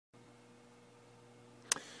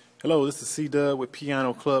Hello, this is C-Dub with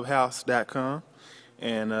PianoClubhouse.com,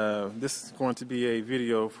 and this is going to be a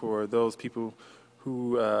video for those people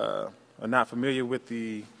who are not familiar with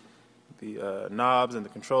the knobs and the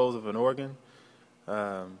controls of an organ.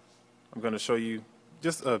 I'm going to show you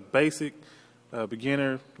just a basic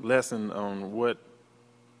beginner lesson on what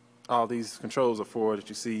all these controls are for that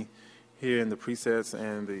you see here in the presets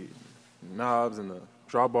and the knobs and the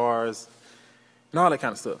drawbars and all that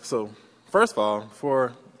kind of stuff. So first of all,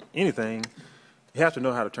 for anything, you have to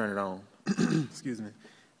know how to turn it on. Excuse me.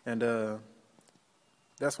 And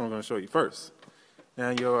that's what I'm going to show you first. Now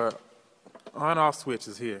your on-off switch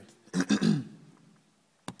is here.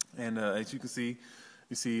 And as you can see,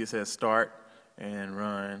 it says start and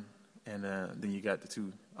run, and then you got the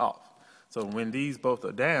two off. So when these both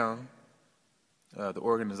are down, the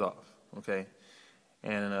organ is off, okay?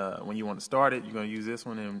 And when you want to start it, you're going to use this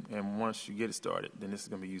one, and once you get it started, then this is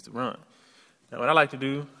going to be used to run. Now what I like to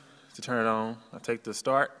do to turn it on, I take the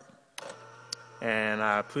start, and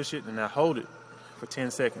I push it, and I hold it for 10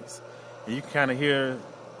 seconds. And you can kind of hear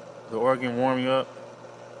the organ warming up.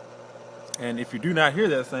 And if you do not hear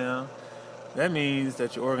that sound, that means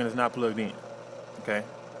that your organ is not plugged in, okay?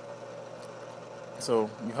 So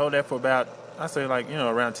you hold that for about, I say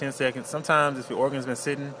around 10 seconds. Sometimes if your organ's been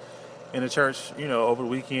sitting in the church, over the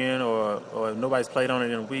weekend or if nobody's played on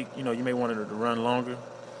it in a week, you may want it to run longer.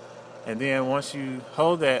 And then once you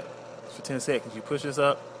hold that for 10 seconds, you push this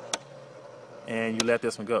up and you let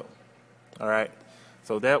this one go. All right?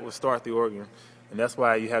 So that will start the organ, and that's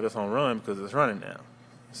why you have this on run, because it's running now.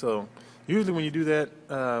 So usually when you do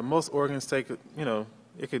that, most organs take, it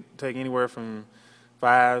could take anywhere from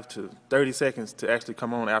 5 to 30 seconds to actually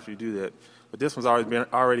come on after you do that. But this one's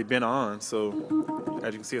already been on, so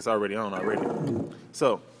as you can see, it's already on already.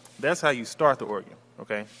 So that's how you start the organ,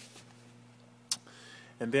 okay?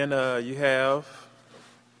 And then you have,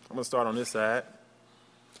 I'm going to start on this side.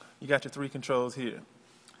 You got your three controls here.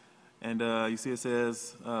 And you see it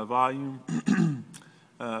says volume,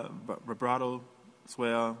 vibrato,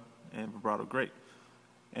 swell, and vibrato great.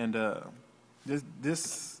 And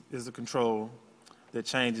this is a control that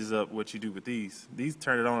changes up what you do with these. These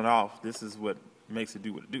turn it on and off. This is what makes it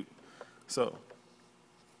do what it do. So,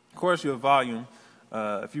 of course, your volume,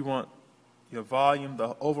 if you want your volume,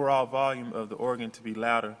 the overall volume of the organ to be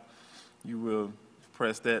louder, you will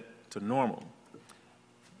press that to normal.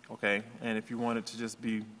 Okay? And if you want it to just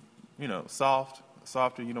be,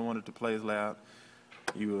 softer, you don't want it to play as loud,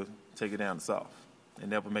 you will take it down to soft.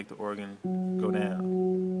 And that will make the organ go down.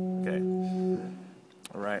 Okay?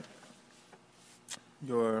 All right.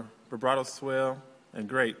 Your vibrato, swell, and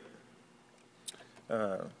great.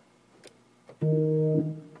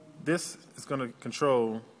 This is going to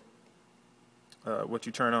control what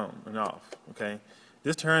you turn on and off, okay?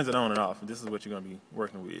 This turns it on and off, and this is what you're going to be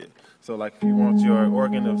working with. So like if you want your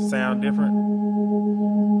organ to sound different,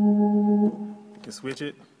 you can switch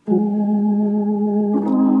it. It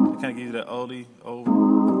kind of gives you that old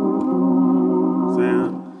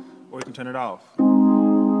sound, or you can turn it off.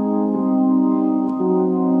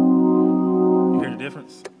 You hear the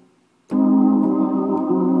difference?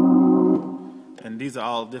 And these are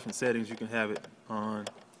all different settings. You can have it on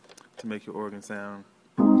to make your organ sound.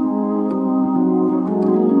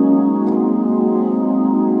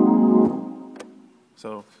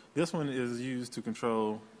 So this one is used to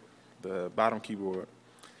control the bottom keyboard,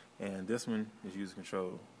 and this one is used to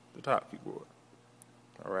control the top keyboard.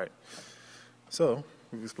 All right. So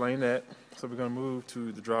we've explained that. So we're going to move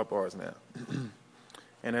to the drawbars now.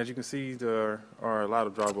 And as you can see, there are a lot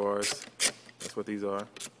of drawbars. That's what these are.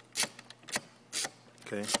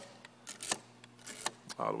 Okay.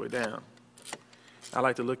 All the way down. I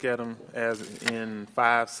like to look at them as in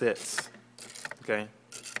 5 sets. Okay.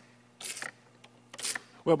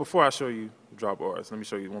 Well, before I show you the drawbars, let me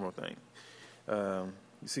show you one more thing.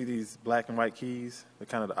 You see these black and white keys? They're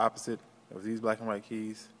kind of the opposite of these black and white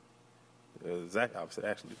keys. The exact opposite,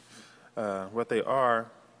 actually. What they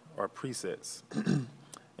are presets.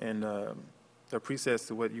 And they're presets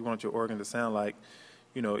to what you want your organ to sound like.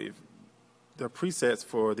 If they're presets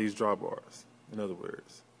for these drawbars, in other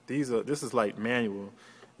words. This is like manual,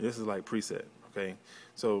 and this is like preset, okay?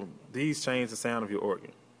 So these change the sound of your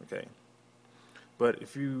organ, okay? But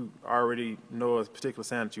if you already know a particular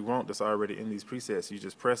sound that you want that's already in these presets, you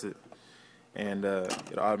just press it, and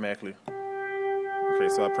it automatically. Okay,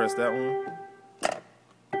 so I press that one.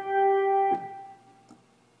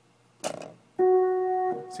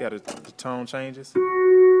 See how the tone changes?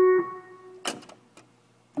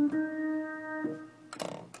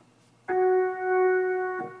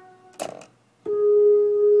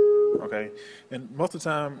 Okay, and most of the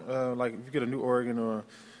time, like if you get a new organ or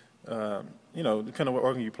you know, depending on what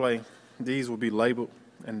organ you play, these will be labeled,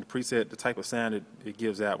 and the preset, the type of sound it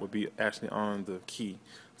gives out will be actually on the key,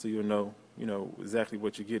 so you'll know, you know, exactly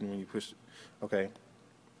what you're getting when you push it. Okay.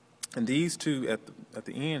 And these two at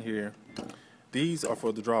the end here, these are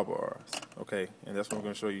for the drawbars. Okay, and that's what I'm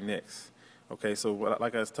going to show you next. Okay, so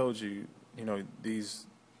like I told you, you know, these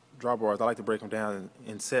drawbars, I like to break them down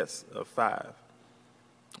in sets of 5.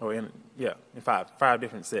 Or in five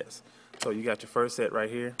different sets. So you got your first set right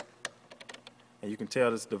here, and you can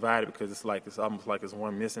tell it's divided because it's almost like there's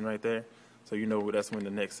one missing right there. So you know that's when the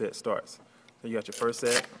next set starts. So you got your first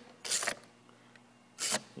set,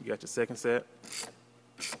 you got your second set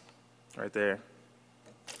right there,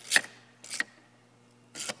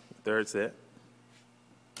 your third set,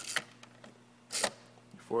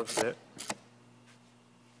 your fourth set,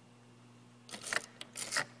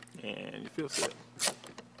 and your fifth set.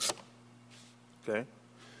 Okay,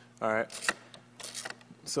 all right.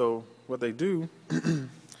 So what they do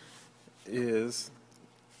is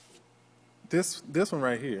this one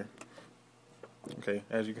right here. Okay,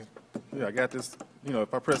 as you can, I got this. You know,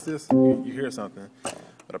 if I press this, you hear something,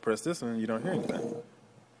 but I press this one, you don't hear anything.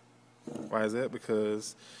 Why is that?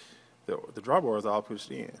 Because the drawbars are all pushed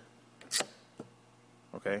in.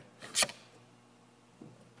 Okay.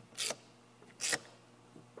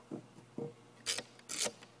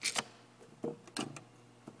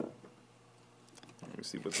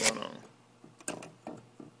 See what's going on.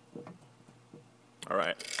 All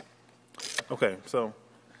right. Okay, so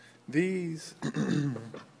these,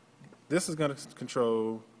 this is going to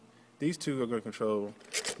control, these two are going to control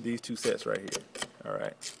these two sets right here. All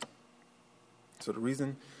right. So the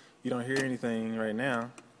reason you don't hear anything right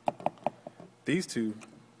now, these two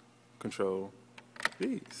control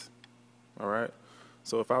these. All right.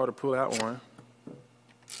 So if I were to pull out one,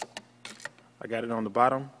 I got it on the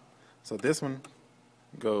bottom. So this one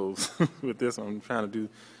goes with this one. I'm trying to do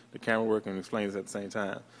the camera work and explain this at the same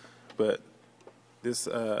time. But this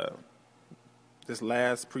this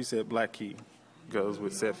last preset black key goes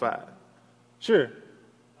with set 5. Sure.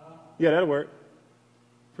 Yeah, that'll work.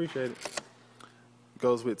 Appreciate it.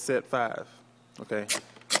 Goes with set 5. Okay.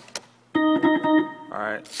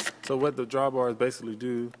 Alright. So what the drawbars basically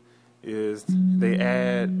do is they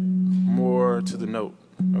add more to the note.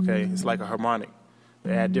 Okay? It's like a harmonic.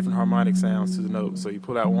 They add different harmonic sounds to the note. So you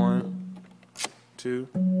pull out 1, 2,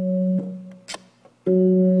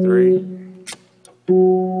 3,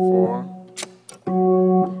 4.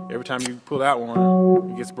 Every time you pull out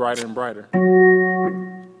one, it gets brighter and brighter.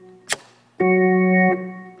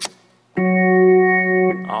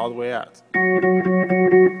 All the way out.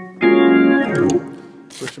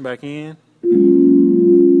 Push it back in.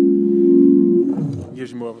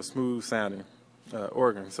 Gives you more of a smooth sounding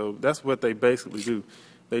organ. So that's what they basically do.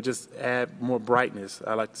 They just add more brightness.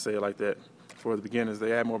 I like to say it like that for the beginners.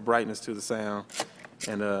 They add more brightness to the sound.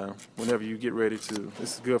 And whenever you get ready to,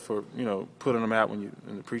 this is good for, you know, putting them out when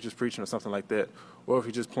the preacher's preaching or something like that. Or if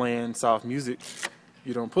you're just playing soft music,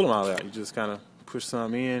 you don't put them all out. You just kind of push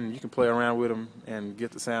some in. You can play around with them and get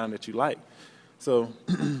the sound that you like. So,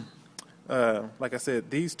 like I said,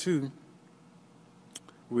 these two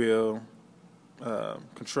will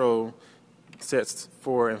control sets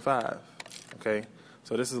 4 and 5. Okay,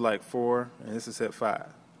 so this is like 4, and this is set 5.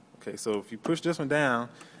 Okay, so if you push this one down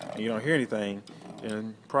and you don't hear anything,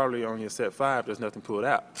 then probably on your set 5 there's nothing pulled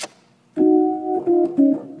out.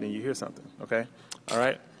 Then you hear something. Okay, all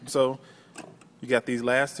right. So you got these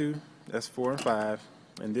last two. That's 4 and 5,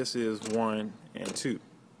 and this is 1 and 2.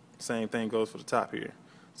 Same thing goes for the top here.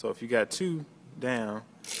 So if you got 2 down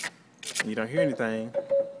and you don't hear anything,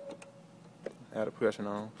 add a percussion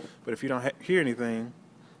on. But if you don't hear anything,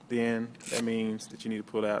 then that means that you need to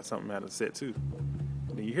pull out something out of set 2.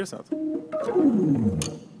 And then you hear something.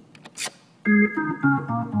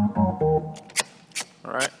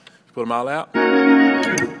 All right, you pull them all out,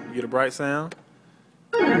 you get a bright sound,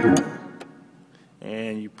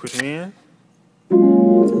 and you push them in,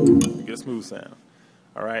 you get a smooth sound.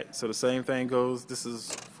 All right, so the same thing goes, this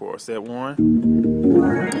is for set 1.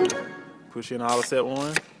 Push in all of set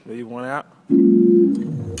 1, leave 1 out,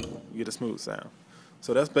 you get a smooth sound.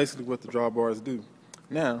 So that's basically what the drawbars do.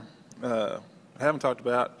 Now, I haven't talked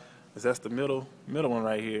about is that's the middle one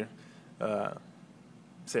right here,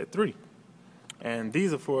 set 3. And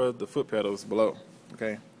these are for the foot pedals below,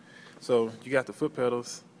 okay? So you got the foot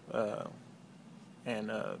pedals,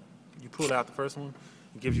 and you pull out the first one,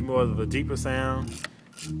 it gives you more of a deeper sound.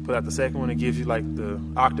 Pull out the second one, it gives you like the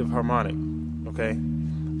octave harmonic, okay?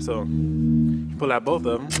 So you pull out both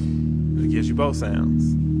of them, it gives you both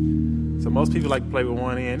sounds. So most people like to play with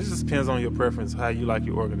one end. It just depends on your preference, how you like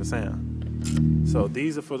your organ to sound. So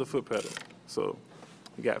these are for the foot pedal. So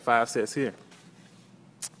we got 5 sets here.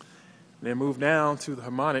 Then move down to the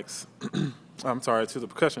harmonics. I'm sorry, to the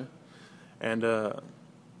percussion. And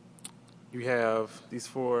you have these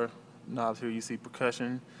 4 knobs here. You see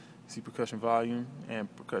percussion, you see percussion volume,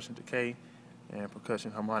 and percussion decay, and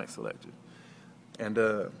percussion harmonic selector. And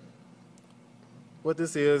what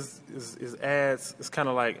this is adds, it's kind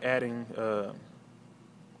of like adding,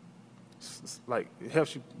 like it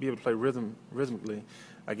helps you be able to play rhythmically,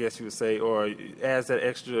 I guess you would say, or it adds that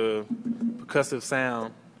extra percussive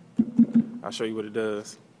sound. I'll show you what it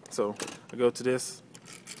does. So I go to this,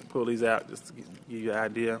 pull these out just to give you an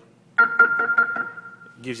idea.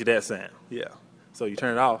 It gives you that sound, yeah. So you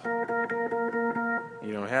turn it off,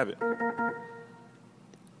 you don't have it.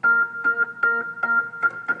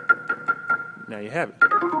 Now you have it.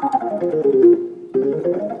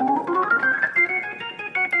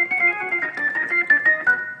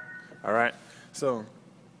 All right, so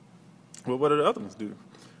well, what do the other ones do?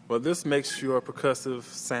 Well, this makes your percussive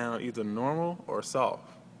sound either normal or soft.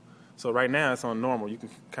 So right now it's on normal. You can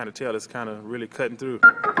kind of tell it's kind of really cutting through.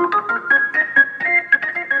 But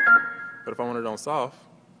if I want it on soft,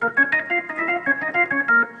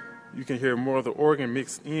 you can hear more of the organ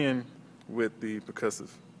mixed in with the percussive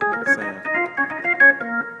sound.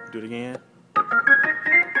 Do it again.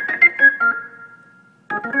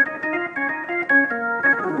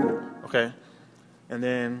 Okay, and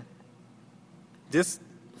then this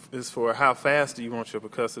is for how fast do you want your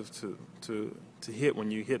percussive to hit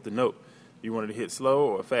when you hit the note. You want it to hit slow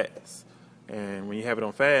or fast. And when you have it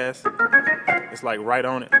on fast, it's like right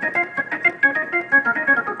on it.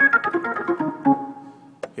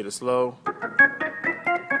 Hit it slow.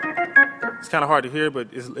 It's kind of hard to hear, but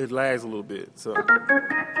it lags a little bit. So,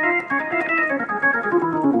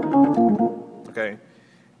 okay.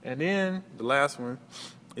 And then the last one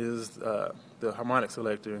is the harmonic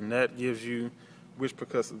selector, and that gives you which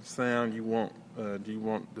percussive sound you want. Do you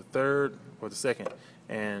want the third or the second?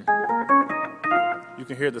 And you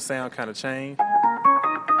can hear the sound kind of change.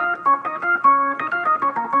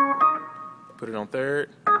 Put it on third.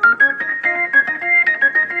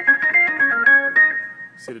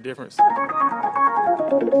 See the difference?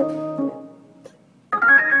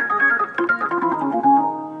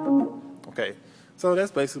 Okay, so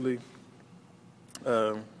that's basically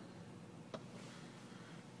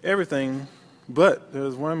everything, but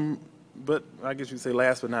there's one, but I guess you'd say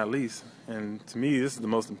last but not least, and to me this is the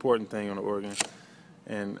most important thing on the organ,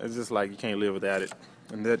 and it's just like you can't live without it,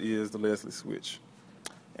 and that is the Leslie switch.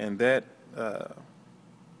 And that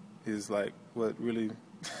is like what really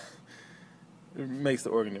it makes the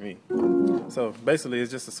organ to me. So basically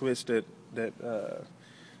it's just a switch that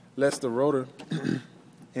lets the rotor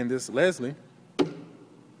in this Leslie,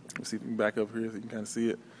 let's see if we can back up here so you can kind of see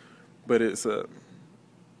it, but it's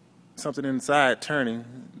something inside turning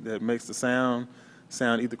that makes the sound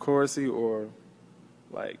either chorusy or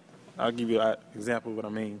like, I'll give you an example of what I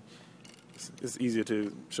mean. It's easier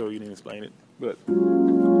to show you than explain it. But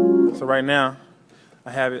so right now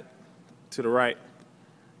I have it to the right,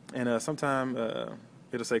 and sometime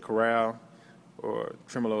it'll say chorale or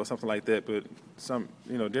tremolo or something like that, but some,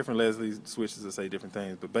 different Leslie switches will say different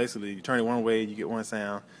things. But basically, you turn it one way, you get one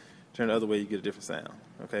sound. Turn it the other way, you get a different sound.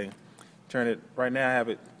 Okay. Turn it right now. I have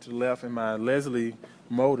it to the left in my Leslie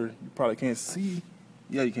motor. You probably can't see.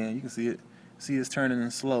 Yeah, you can. You can see it. See, it's turning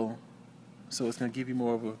in slow, so it's gonna give you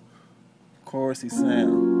more of a chorusy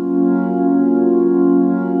sound.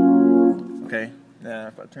 Okay. Now,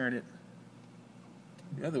 if I turn it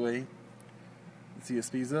the other way, you see it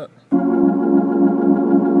speeds up. Can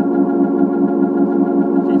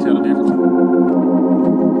you tell the difference?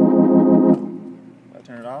 If I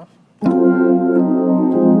turn it off.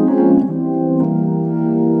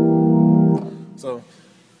 So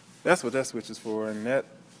that's what that switch is for, and that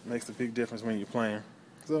makes a big difference when you're playing.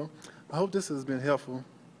 So I hope this has been helpful.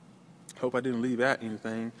 Hope I didn't leave out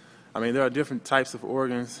anything. I mean, there are different types of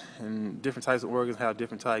organs, and different types of organs have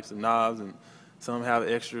different types of knobs, and some have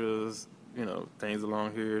extras, things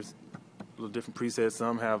along here, little different presets.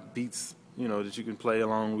 Some have beats, that you can play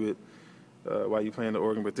along with while you're playing the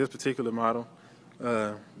organ. But this particular model,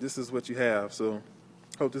 this is what you have. So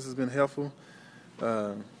hope this has been helpful.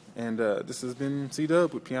 And this has been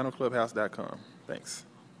C-Dub with PianoClubhouse.com. Thanks.